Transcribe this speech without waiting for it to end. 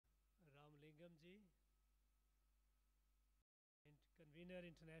Pioneer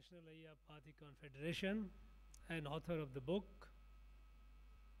International Ayya Party Confederation and author of the book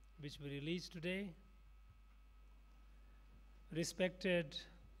which we released today. Respected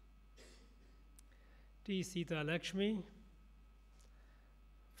T. Sita Lakshmi,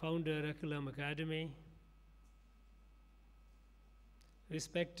 founder Akilam Academy.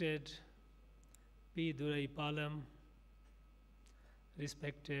 Respected P. Durai Palam,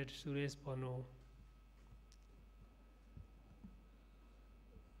 respected Suresh Pano,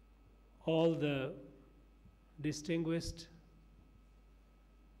 all the distinguished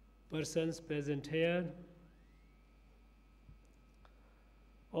persons present here,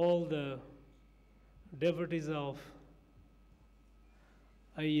 all the devotees of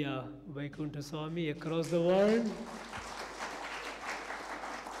Ayya Vaikundar Swami across the world,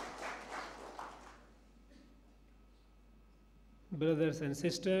 brothers and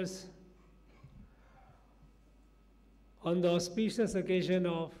sisters, on the auspicious occasion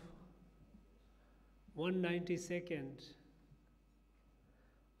of 192nd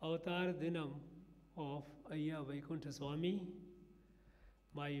Avatar Dinam of Ayya Vaikundar Swami,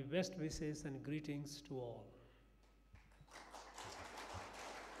 my best wishes and greetings to all.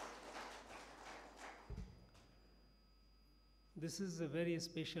 This is a very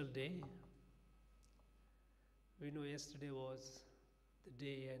special day. We know yesterday was the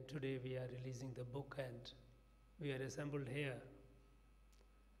day and today we are releasing the book and we are assembled here.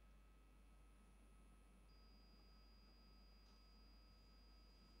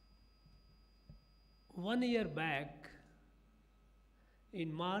 One year back,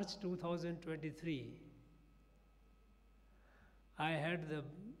 in March 2023, I had the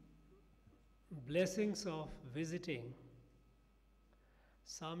blessings of visiting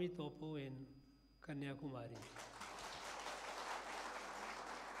Sami Topu in Kanyakumari.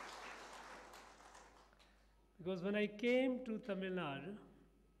 Because when I came to Tamil Nadu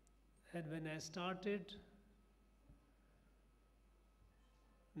and when I started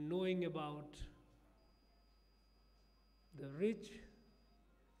knowing about the rich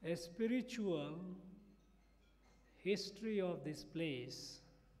spiritual history of this place,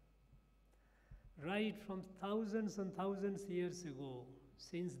 right from thousands and thousands years ago,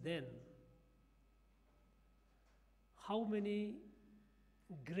 since then, how many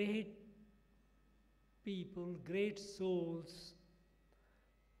great people, great souls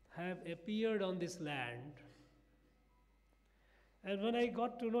have appeared on this land. And when I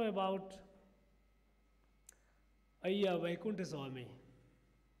got to know about Ayya Vaikundar Swami,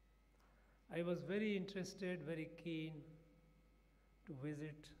 I was very interested, very keen to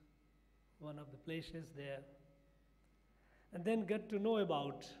visit one of the places there and then get to know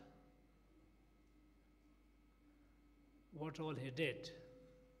about what all he did.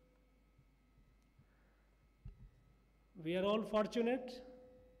 We are all fortunate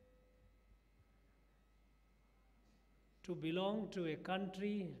to belong to a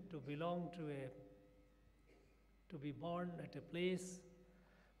country, to be born at a place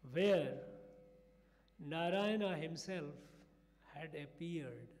where Narayana himself had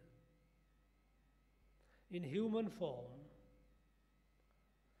appeared in human form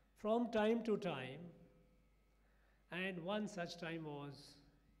from time to time, and one such time was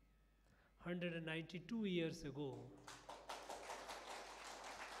 192 years ago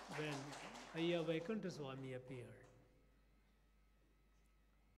when Ayya Vaikundar Swami appeared.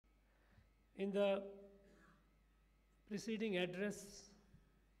 In the preceding address,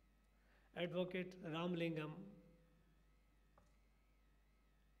 Advocate Ramlingam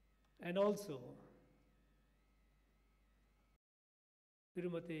and also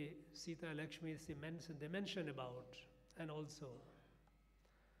Tirumati Sita Lakshmi, they mentioned about, and also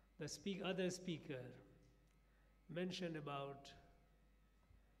the other speaker mentioned about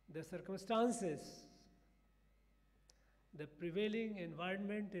the circumstances, the prevailing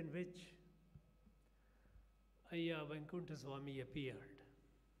environment in which Ayya Vaikundar Swami appeared.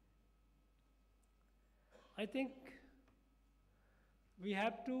 I think we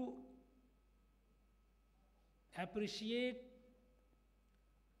have to appreciate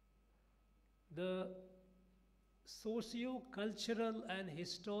the socio-cultural and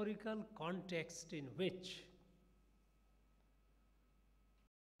historical context in which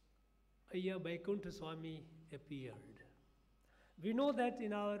Ayya Vaikundar Swami appeared. We know that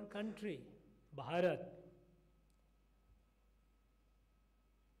in our country, Bharat,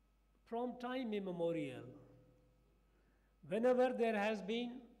 from time immemorial, whenever there has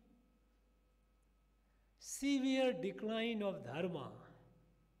been severe decline of dharma,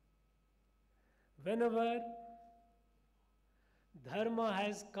 whenever dharma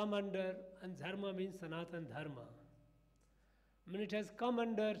has come under, and dharma means Sanatan Dharma, when it has come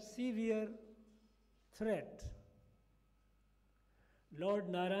under severe threat, Lord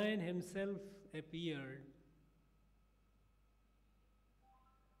Narayan himself appeared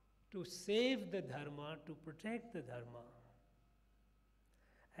to save the dharma, to protect the dharma,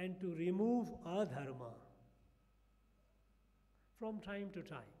 and to remove adharma from time to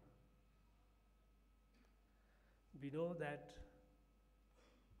time. We know that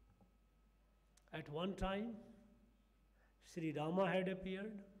at one time Sri Rama had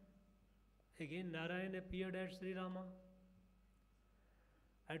appeared. Again, Narayan appeared as Sri Rama.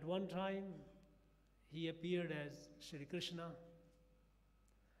 At one time, he appeared as Sri Krishna.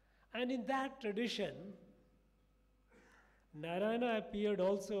 And in that tradition, Narayana appeared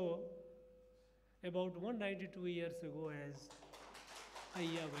also about 192 years ago as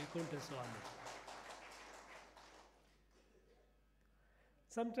Ayya Vaikundar Swami.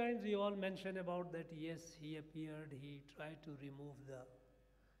 Sometimes we all mention about that, yes, he appeared, he tried to remove the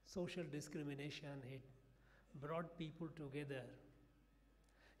social discrimination, he brought people together.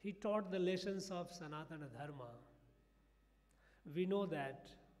 He taught the lessons of Sanatana Dharma. We know that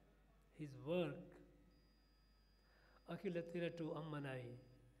his work, Akhilatiratu Ammanai,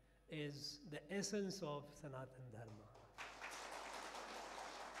 is the essence of Sanatana Dharma.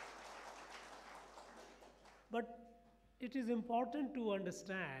 But it is important to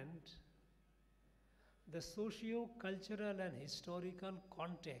understand the socio-cultural and historical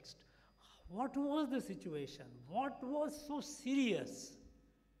context. What was the situation? What was so serious?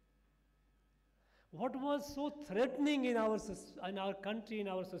 What was so threatening in our country, in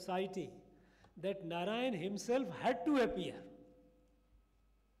our society, that Narayan himself had to appear?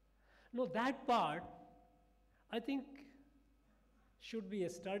 No, that part, I think, should be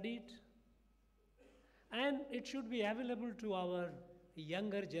studied, and it should be available to our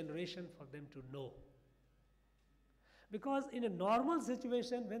younger generation for them to know. Because in a normal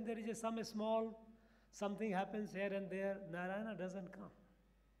situation, when there is some small something happens here and there, Narayana doesn't come.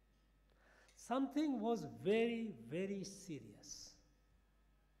 Something was very, very serious.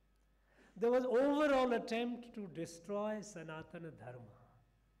 There was overall attempt to destroy Sanatana Dharma.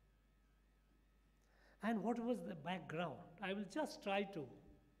 And what was the background? I will just try to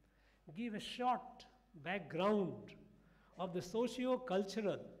give a short background of the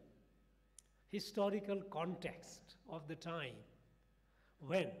socio-cultural, historical context of the time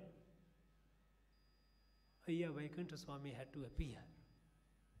when Ayya Vaikundar Swami had to appear.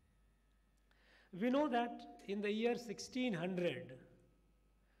 We know that in the year 1600,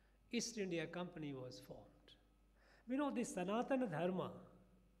 East India Company was formed. We know this Sanatana Dharma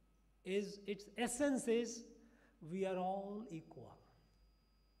its essence is we are all equal.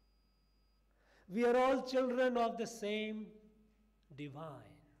 We are all children of the same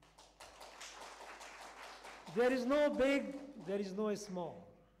divine. There is no big, there is no small.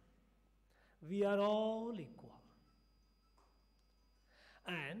 We are all equal.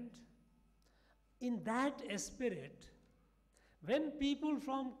 And in that spirit, when people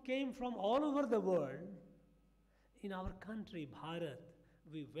came from all over the world, in our country, Bharat,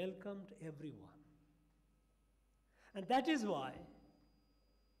 we welcomed everyone. And that is why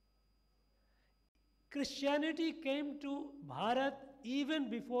Christianity came to Bharat even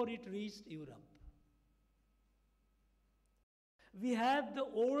before it reached Europe. We have the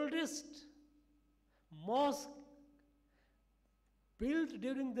oldest mosque built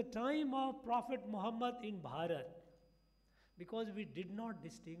during the time of Prophet Muhammad in Bharat, because we did not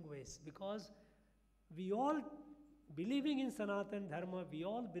distinguish, because we all, believing in Sanatana Dharma, we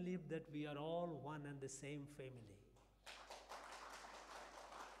all believe that we are all one and the same family.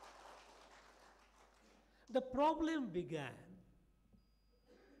 The problem began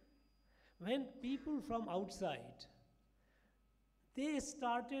when people from outside,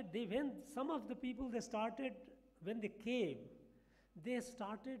 when they came, they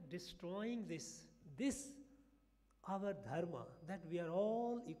started destroying this our dharma, that we are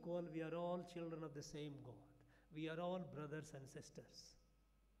all equal, we are all children of the same God, we are all brothers and sisters.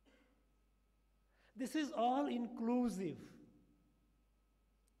 This is all inclusive.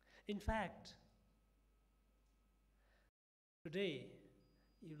 In fact, today,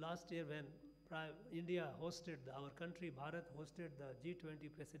 last year when India hosted, our country, Bharat, hosted the G20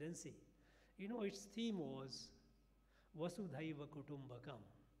 presidency, its theme was Vasudhaiva Kutumbakam,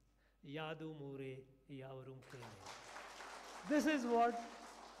 Yadu Mure Yavarum Krene. This is what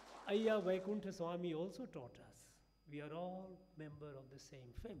Ayya Vaikundar Swami also taught us. We are all members of the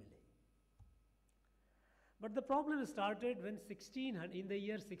same family. But the problem started in the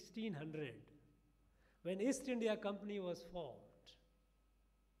year 1600, when East India Company was formed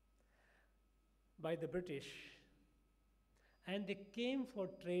by the British, and they came for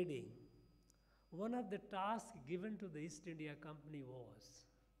trading, one of the tasks given to the East India Company was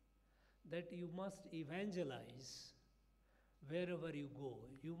that you must evangelize wherever you go.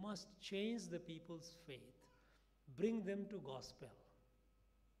 You must change the people's faith, bring them to gospel.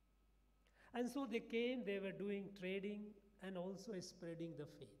 And so they came, they were doing trading and also spreading the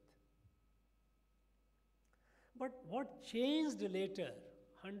faith. But what changed later,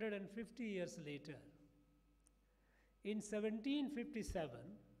 150 years later, in 1757,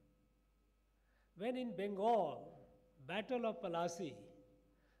 when in Bengal, Battle of Palasi,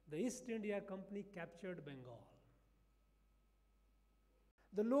 the East India Company captured Bengal.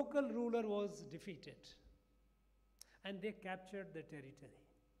 The local ruler was defeated and they captured the territory,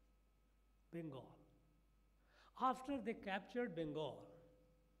 Bengal. After they captured Bengal,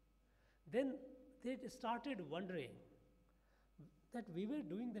 then they started wondering that we were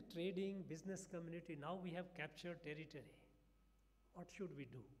doing the trading business community, now we have captured territory. What should we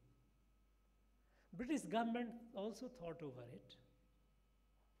do? British government also thought over it.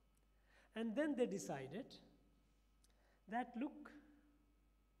 And then they decided that, look,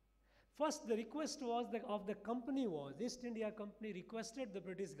 first the request was of the company was, East India Company requested the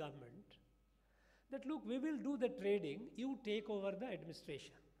British government that, look, we will do the trading, you take over the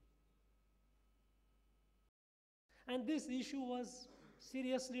administration. And this issue was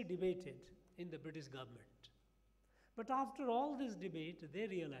seriously debated in the British government. But after all this debate, they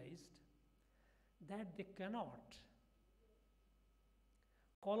realized that they cannot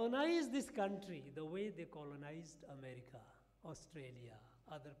colonize this country the way they colonized America, Australia,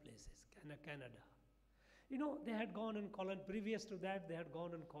 other places, Canada. You know, they had gone and previous to that, they had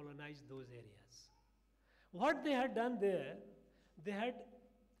gone and colonized those areas. What they had done there, they had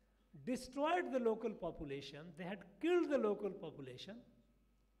destroyed the local population, they had killed the local population,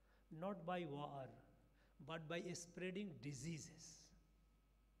 not by war, but by spreading diseases.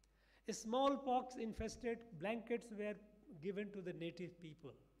 Smallpox infested blankets were given to the native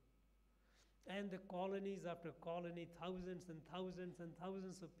people. And the colonies after colony, thousands and thousands and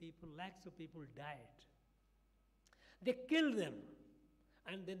thousands of people, lakhs of people died. They killed them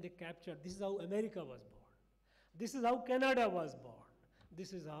and then they captured. This is how America was born. This is how Canada was born.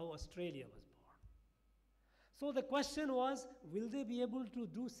 This is how Australia was born. So the question was, will they be able to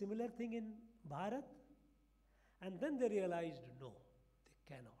do similar thing in Bharat? And then they realized, no,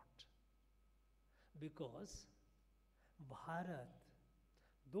 they cannot. Because Bharat,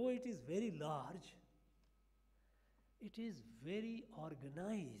 though it is very large, it is very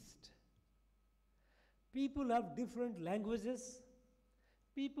organized. People have different languages.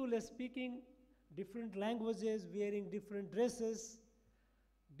 People are speaking different languages, wearing different dresses,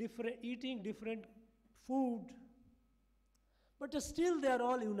 eating different food. But still they are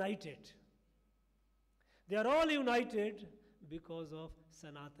all united. They are all united because of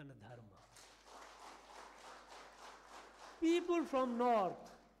Sanatana Dharma. People from north,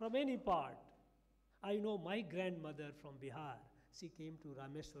 from any part. I know my grandmother from Bihar, she came to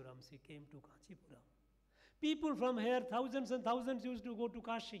Rameshwaram, she came to Kanchipuram. People from here, thousands and thousands used to go to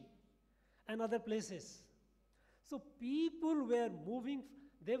Kashi and other places. So people were moving,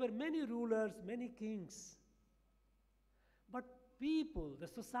 there were many rulers, many kings. But people, the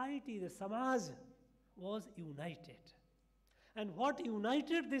society, the Samaj was united. And what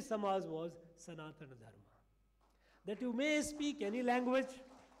united this Samaj was Sanatana Dharma. That you may speak any language,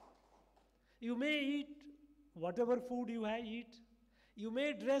 you may eat whatever food you eat, you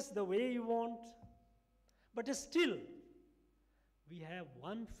may dress the way you want, but still we have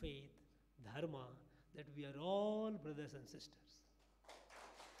one faith, Dharma, that we are all brothers and sisters.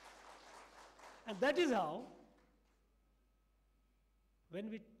 And that is how,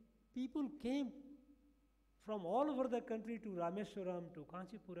 when people came from all over the country to Rameshwaram, to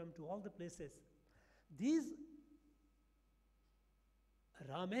Kanchipuram, to all the places, these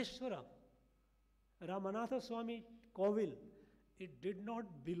Rameshwaram, Ramanatha Swami Kovil, it did not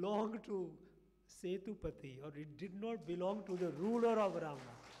belong to Setupati or it did not belong to the ruler of Rama.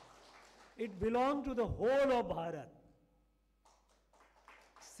 It belonged to the whole of Bharat.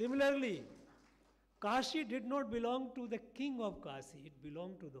 Similarly, Kashi did not belong to the king of Kashi, it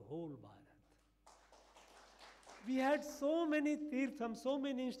belonged to the whole Bharat. We had so many tirthams, so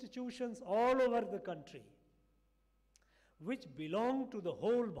many institutions all over the country which belong to the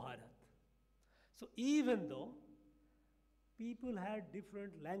whole Bharat. So even though people had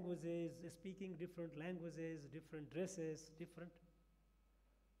different languages, speaking different languages, different dresses,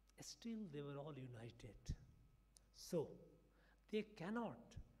 still they were all united. So they cannot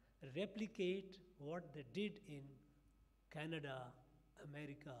replicate what they did in Canada,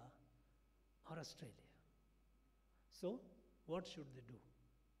 America, or Australia. So What should they do?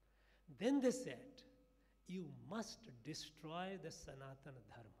 Then they said, you must destroy the Sanatana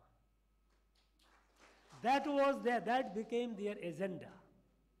Dharma. That became their agenda.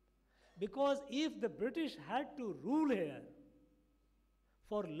 Because if the British had to rule here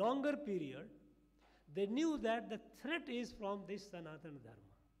for longer period, they knew that the threat is from this Sanatana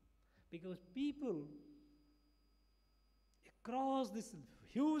Dharma. Because people across this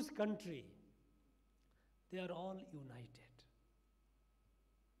huge country, they are all united.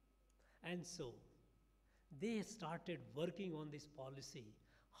 And so, they started working on this policy,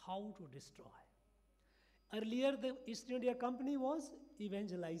 how to destroy. Earlier, the East India Company was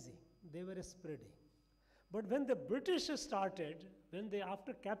evangelizing. They were spreading. But when the British started,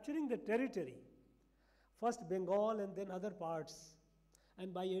 after capturing the territory, first Bengal and then other parts,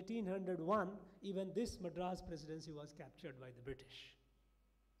 and by 1801, even this Madras presidency was captured by the British.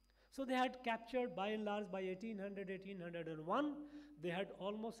 So they had captured, by and large, by 1800, 1801, they had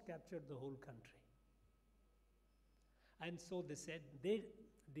almost captured the whole country. And so they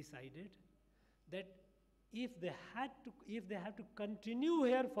decided that if they have to continue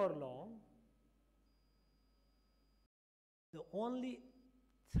here for long, the only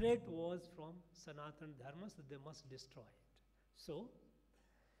threat was from Sanatana Dharma, so they must destroy it. So,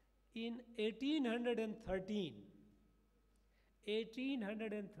 in 1813,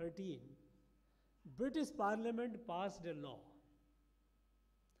 British Parliament passed a law,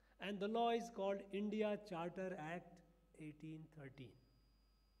 and the law is called India Charter Act 1813.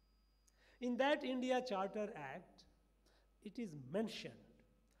 In that India Charter Act, it is mentioned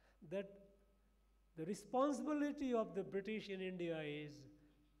that the responsibility of the British in India is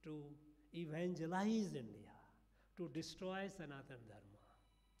to evangelize India, to destroy Sanatana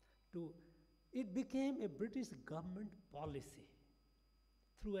Dharma. It became a British government policy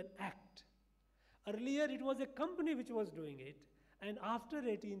through an act. Earlier it was a company which was doing it, and after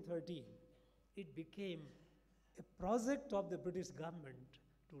 1813, it became a project of the British government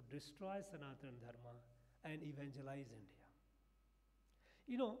to destroy Sanatana Dharma and evangelize India.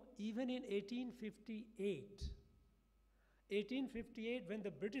 You know, even in 1858, when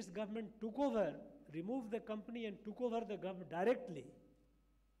the British government took over, removed the company and took over the government directly,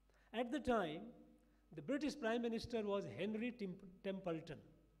 at the time, the British Prime Minister was Henry Templeton.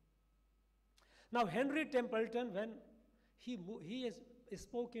 Now, Henry Templeton, when he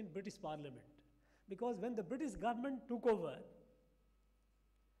spoke in British Parliament, because when the British government took over,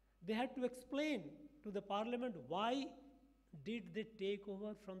 they had to explain to the Parliament why did they take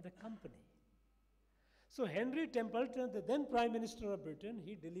over from the company. So Henry Templeton, the then Prime Minister of Britain,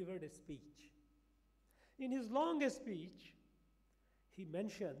 he delivered a speech. In his long speech, he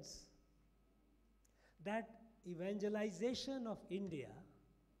mentions that evangelization of India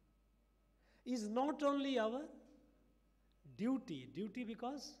is not only our duty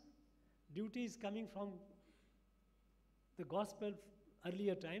because duty is coming from the gospel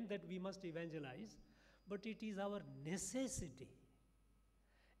earlier time that we must evangelize, but it is our necessity.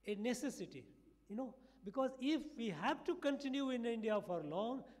 A necessity, because if we have to continue in India for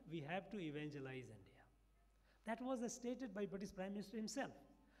long, we have to evangelize India. That was stated by British Prime Minister himself.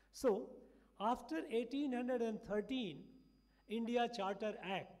 So, after 1813, India Charter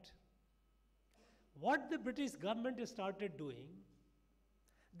Act, what the British government started doing,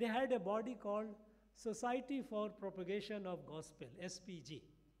 they had a body called Society for Propagation of Gospel, SPG.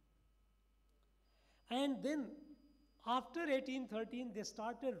 And then, after 1813, they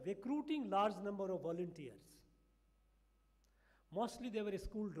started recruiting large number of volunteers. Mostly they were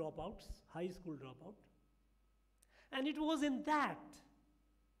school dropouts, high school dropout. And it was in that,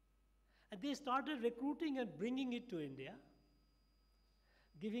 and they started recruiting and bringing it to India,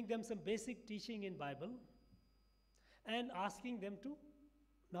 giving them some basic teaching in Bible, and asking them to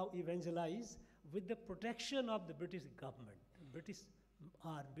now evangelize with the protection of the British government, British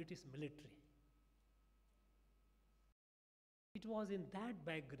military. It was in that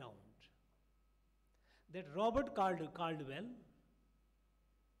background that Robert Caldwell,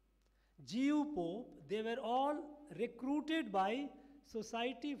 G.U. Pope, they were all recruited by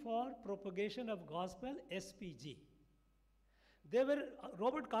Society for Propagation of Gospel, SPG. They were,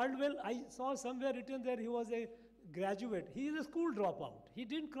 Robert Caldwell, I saw somewhere written there he was a graduate. He is a school dropout. He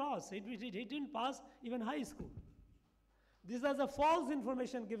didn't cross, he didn't pass even high school. This is a false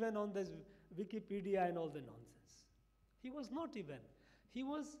information given on this Wikipedia and all the nonsense. He was not even. He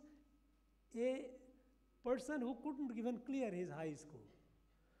was a person who couldn't even clear his high school.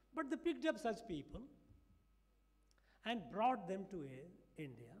 But they picked up such people and brought them to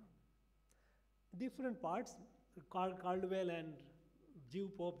India. Different parts, Caldwell and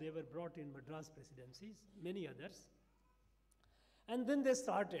G.U. Pope, they were brought in Madras presidencies, many others. And then they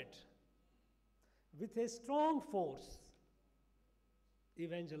started with a strong force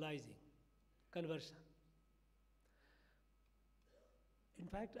evangelizing, conversion. In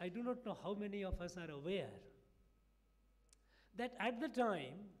fact, I do not know how many of us are aware that at the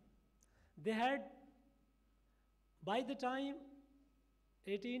time, they had, by the time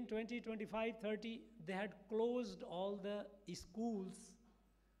 18, 20, 25, 30, they had closed all the schools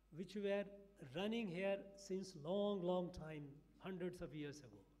which were running here since long, long time, hundreds of years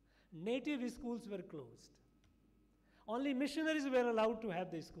ago. Native schools were closed. Only missionaries were allowed to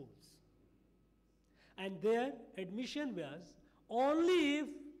have the schools. And their admission was only if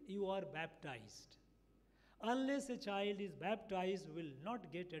you are baptized. Unless a child is baptized, will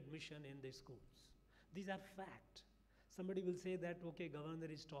not get admission in the schools. These are fact. Somebody will say that, okay, governor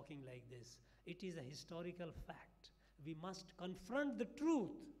is talking like this. It is a historical fact. We must confront the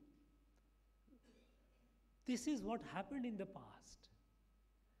truth. This is what happened in the past.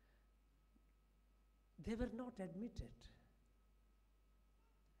 They were not admitted.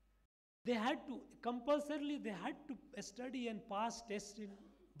 They had to, compulsorily, they had to study and pass tests in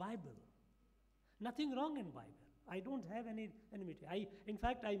Bible. Nothing wrong in Bible. I don't have any enmity. In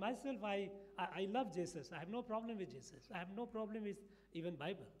fact, I myself, I love Jesus. I have no problem with Jesus. I have no problem with even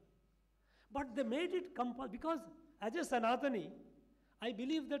Bible. But they made it compulsory because as a Sanatani, I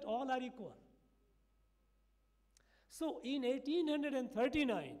believe that all are equal. So in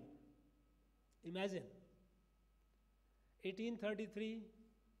 1839, imagine, 1833,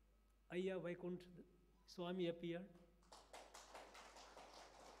 Ayya Vaikundar Swami appeared.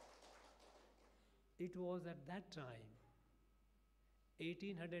 It was at that time,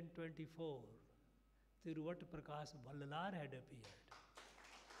 1824, Tiruvat Prakash Vallalar had appeared.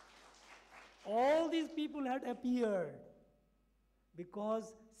 All these people had appeared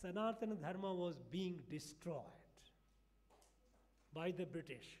because Sanatana Dharma was being destroyed by the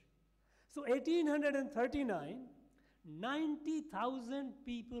British. So 1839, 90,000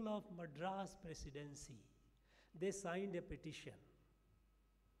 people of Madras Presidency, they signed a petition.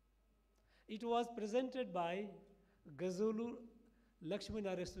 It was presented by Gazulu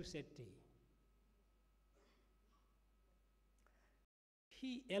Lakshminarasu Shetty.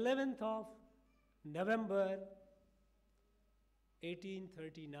 He, 11th of November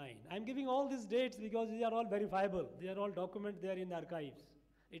 1839. I am giving all these dates because these are all verifiable. They are all documents there in the archives.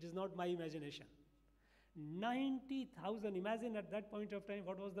 It is not my imagination. 90,000, imagine at that point of time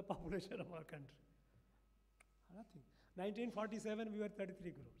what was the population of our country. Nothing. 1947 we were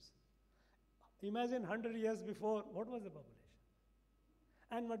 33 crores. Imagine 100 years before, what was the population?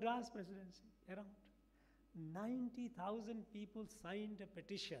 And Madras Presidency, around 90,000 people signed a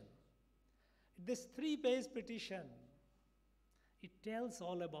petition. This 3-page petition, it tells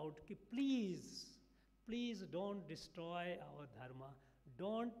all about, please don't destroy our dharma.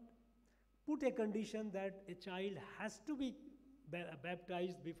 Don't put a condition that a child has to be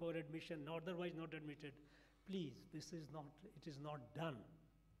baptized before admission, otherwise not admitted. Please, it is not done.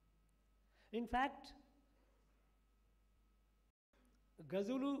 In fact,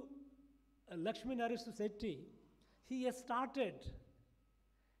 Gazulu Lakshminarasu Shetty, he has started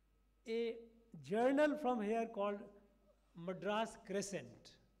a journal from here called Madras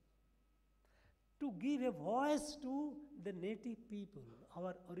Crescent to give a voice to the native people,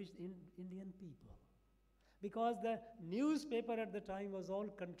 our Indian people. Because the newspaper at the time was all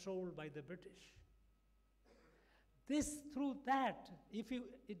controlled by the British. Through that,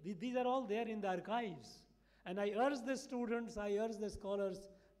 these are all there in the archives. And I urge the students, I urge the scholars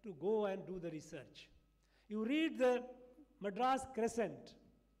to go and do the research. You read the Madras Crescent.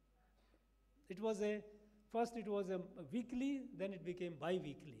 First it was a weekly, then it became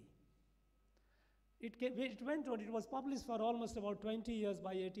bi-weekly. It went on, it was published for almost about 20 years.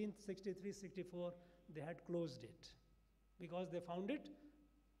 By 1863-64, they had closed it because they found it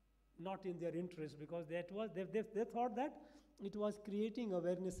not in their interest, because they thought that it was creating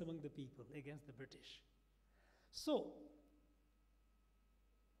awareness among the people against the British. So,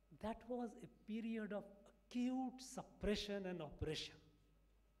 that was a period of acute suppression and oppression.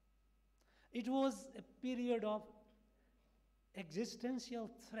 It was a period of existential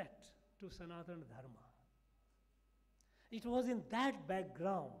threat to Sanatana Dharma. It was in that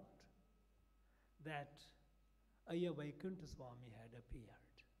background that Ayya Vaikundar Swami had appeared.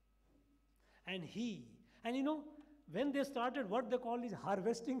 And when they started, what they call is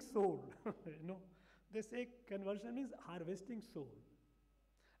harvesting soul. They say conversion is harvesting soul.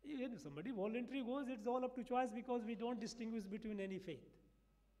 If somebody voluntarily goes, it's all up to choice because we don't distinguish between any faith.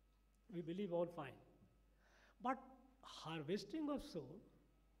 We believe all fine. But harvesting of soul,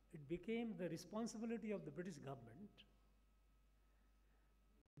 it became the responsibility of the British government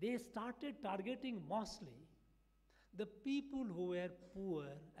they started targeting mostly the people who were poor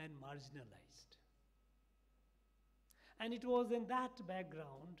and marginalized. And it was in that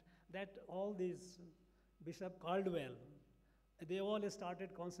background that all these Bishop Caldwell, they all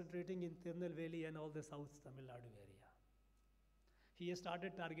started concentrating in Tirunelveli and all the South Tamil Nadu area. He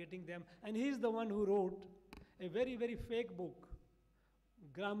started targeting them, and he is the one who wrote a very, very fake book,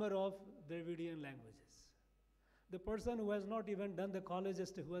 Grammar of Dravidian Languages. The person who has not even done the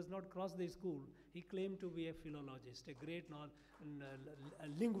colleges, who has not crossed the school, he claimed to be a philologist, a great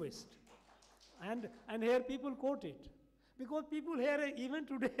linguist. And here people quote it. Because people here, even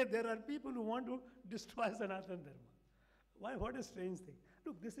today, there are people who want to destroy Sanatana Dharma. Why? What a strange thing.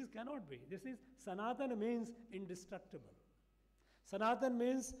 Look, this cannot be. Sanatana means indestructible. Sanatana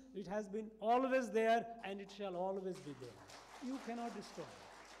means it has been always there and it shall always be there. You cannot destroy it.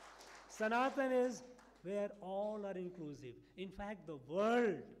 Sanatana is where all are inclusive. In fact, the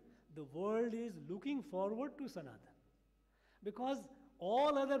world is looking forward to Sanatana. Because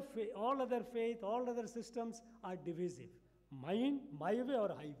all other faith, all other systems are divisive. Mine, my way or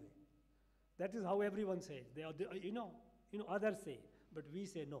highway. That is how everyone says. Others say. But we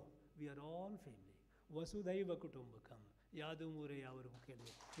say no. We are all family. Vasudhaiva kutumbakam. Yadumure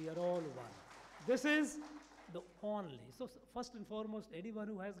yavarukellu. We are all one. This is the only. So first and foremost, anyone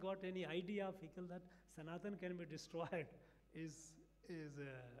who has got any idea, feel that Sanatana can be destroyed is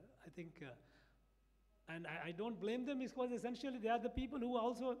I think, and I don't blame them because essentially they are the people who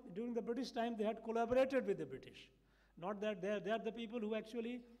also, during the British time, they had collaborated with the British. Not that they are the people who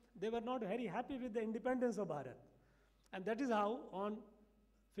actually, they were not very happy with the independence of Bharat. And that is how on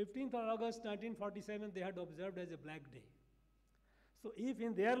 15th of August 1947 they had observed as a Black Day. So if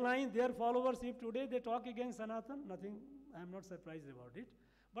in their line, their followers, if today they talk against Sanatana, nothing, I am not surprised about it.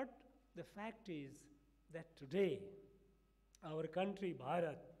 But the fact is that today, our country,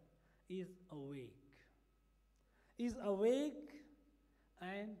 Bharat, is awake. Is awake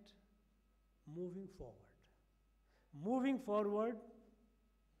and moving forward. Moving forward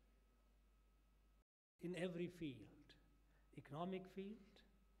in every field. Economic field,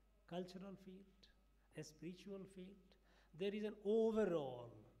 cultural field, a spiritual field. There is an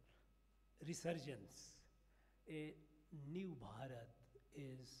overall resurgence. A new Bharat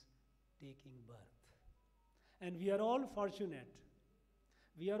is taking birth. And we are all fortunate.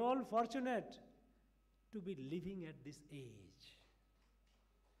 We are all fortunate to be living at this age,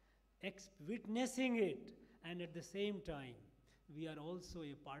 witnessing it, and at the same time, we are also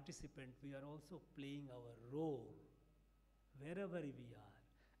a participant. We are also playing our role, wherever we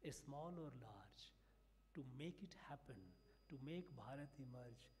are, a small or large, to make it happen, to make Bharat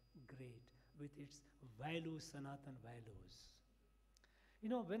emerge great with its values, Sanatana values.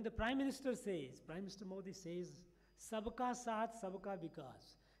 When the Prime Minister Modi says, Sabka Saath, Sabka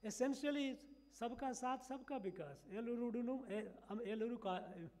Vikas, essentially it's Sabka Saath, Sabka Vikas, Elurudunum, Eluru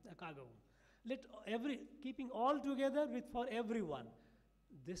Kagavum. Keeping all together for everyone.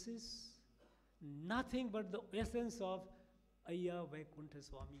 This is nothing but the essence of Ayya Vaikundar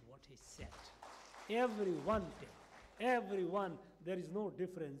Swami, what he said. Everyone, there is no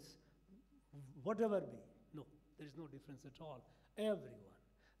difference, whatever be. No, there is no difference at all. Everyone.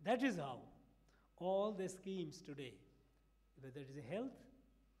 That is how all the schemes today, whether it is a health,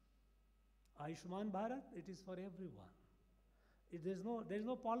 Ayushman Bharat, it is for everyone. There is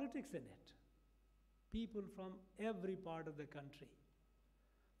no politics in it. People from every part of the country,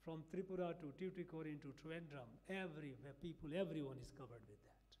 from Tripura to Tuticorin to Trivandrum, everyone is covered with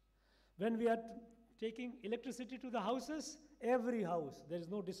that. When we are taking electricity to the houses, every house, there is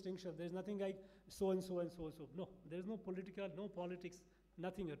no distinction. There is nothing like so and so and so and so. No, there is no politics,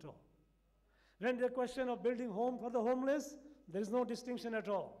 nothing at all. When the question of building home for the homeless, there is no distinction at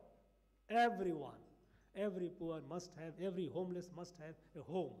all. Everyone, every poor must have, every homeless must have a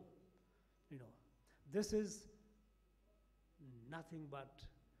home. This is nothing but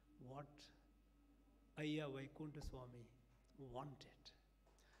what Ayya Vaikundar Swami wanted.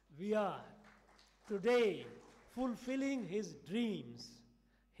 We are today fulfilling his dreams,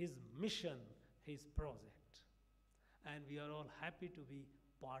 his mission, his project. And we are all happy to be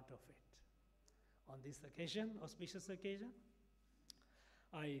part of it. On this occasion, auspicious occasion,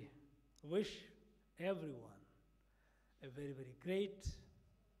 I wish everyone a very, very great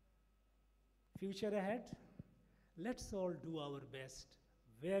future ahead. Let's all do our best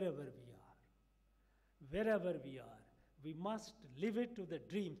wherever we are. Wherever we are, we must live it to the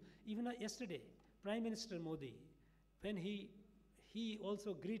dreams. Even yesterday, Prime Minister Modi, when he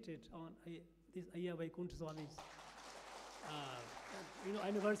also greeted on this Ayya Vaikundar Swami's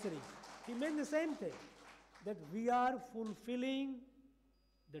anniversary, he meant the same thing, that we are fulfilling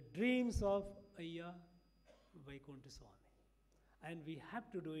the dreams of Ayya Vaikundar Swami. And we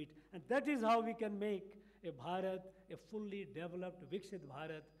have to do it. And that is how we can make a Bharat, a fully developed Viksit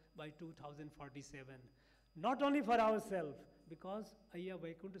Bharat by 2047. Not only for ourselves, because Ayya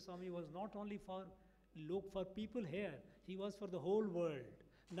Vaikundar Swami was not only for people here, he was for the whole world.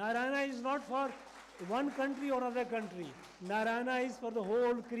 Narayana is not for one country or other country. Narayana is for the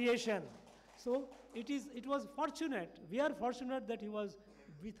whole creation. So it was fortunate. We are fortunate that he was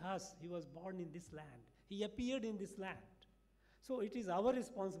with us. He was born in this land. He appeared in this land. So it is our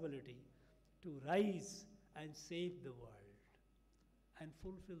responsibility to rise and save the world and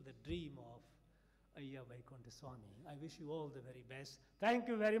fulfill the dream of Ayya Vaikundar Swami. I wish you all the very best. Thank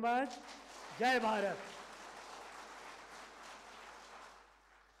you very much. Jai Bharat.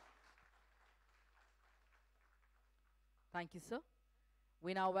 Thank you, sir.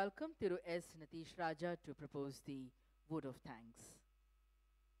 We now welcome Thiru S. Nitish Raja to propose the vote of thanks.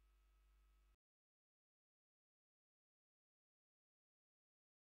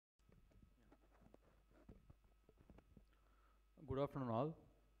 Good afternoon, all.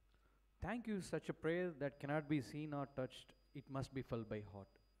 Thank you, such a prayer that cannot be seen or touched, it must be felt by heart.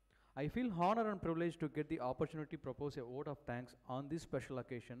 I feel honored and privileged to get the opportunity to propose a vote of thanks on this special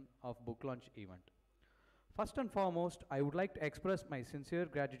occasion of book launch event. First and foremost, I would like to express my sincere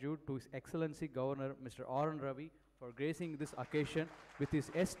gratitude to His Excellency Governor Mr. Ravi for gracing this occasion with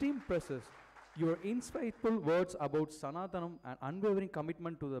his esteemed presence. Your insightful words about Sanatanam and unwavering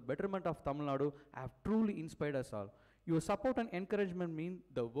commitment to the betterment of Tamil Nadu have truly inspired us all. Your support and encouragement mean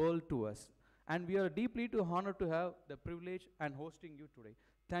the world to us, and we are deeply honored to have the privilege and hosting you today.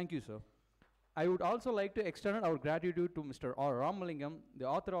 Thank you, sir. I would also like to extend our gratitude to Mr. R. Ramalingam, the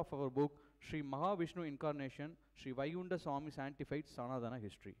author of our book, Sri Mahavishnu Incarnation, Sri Vaikundar Swami Sanctified Sanatana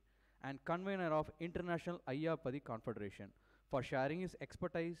History, and convener of International Ayyapadi Confederation, for sharing his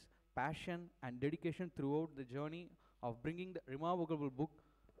expertise, passion, and dedication throughout the journey of bringing the remarkable book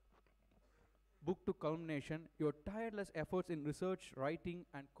to culmination. Your tireless efforts in research, writing,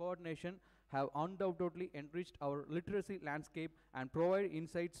 and coordination have undoubtedly enriched our literacy landscape and provide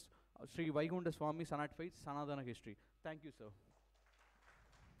insights Sri Vaikundar Swami Sanctified Sanatana History. Thank you, sir.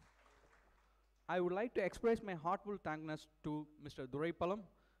 I would like to express my heartfelt thankness to Mr. Duraipalam,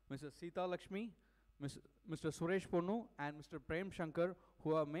 Mrs. Sita Lakshmi, Mr. Suresh Ponnu, and Mr. Prem Shankar,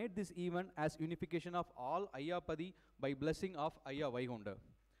 who have made this event as unification of all Ayyapadi by blessing of Ayya Vaikundar.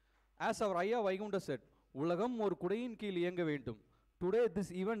 As our Ayya Vaikundar said, Ulagam or Kudayin ki liyanga vendum. Today,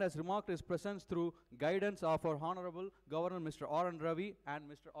 this event has remarked his presence through guidance of our Honorable Governor Mr. R. Ravi and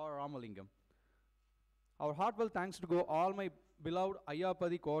Mr. R. Ramalingam. Our heartfelt thanks to go all my beloved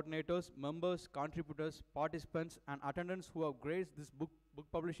Ayyapadi coordinators, members, contributors, participants, and attendants who have graced this book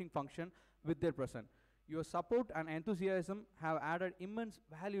publishing function with their presence. Your support and enthusiasm have added immense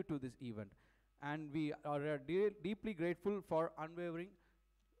value to this event, and we are deeply grateful for unwavering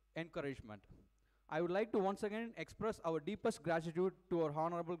encouragement. I would like to once again express our deepest gratitude to our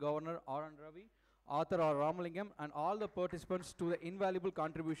Honorable Governor R. Ravi, author R. Ramalingam, and all the participants to the invaluable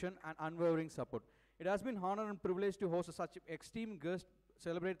contribution and unwavering support. It has been honor and privilege to host such esteemed guest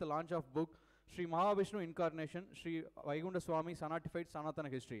celebrate the launch of book Sri Mahavishnu Incarnation, Sri Vaikundar Swami Sanctified Sanatana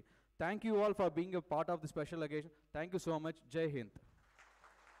History. Thank you all for being a part of this special occasion. Thank you so much. Jai Hind.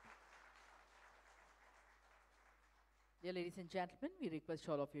 Dear ladies and gentlemen, we request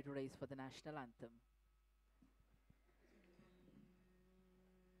all of you to rise for the national anthem.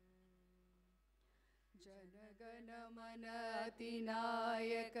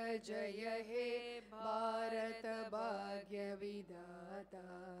 जनगणमनातिनायक जय हे भारत भाग्य विधाता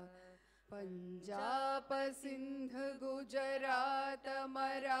पंजाब सिंध गुजरात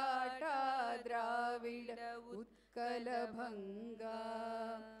मराठा द्राविड उत्कल भंगा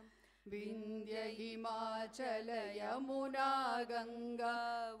विंध्य हिमाचल यमुना गंगा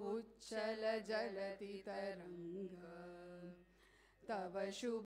उच्चल जलति तरंगा तव शुभ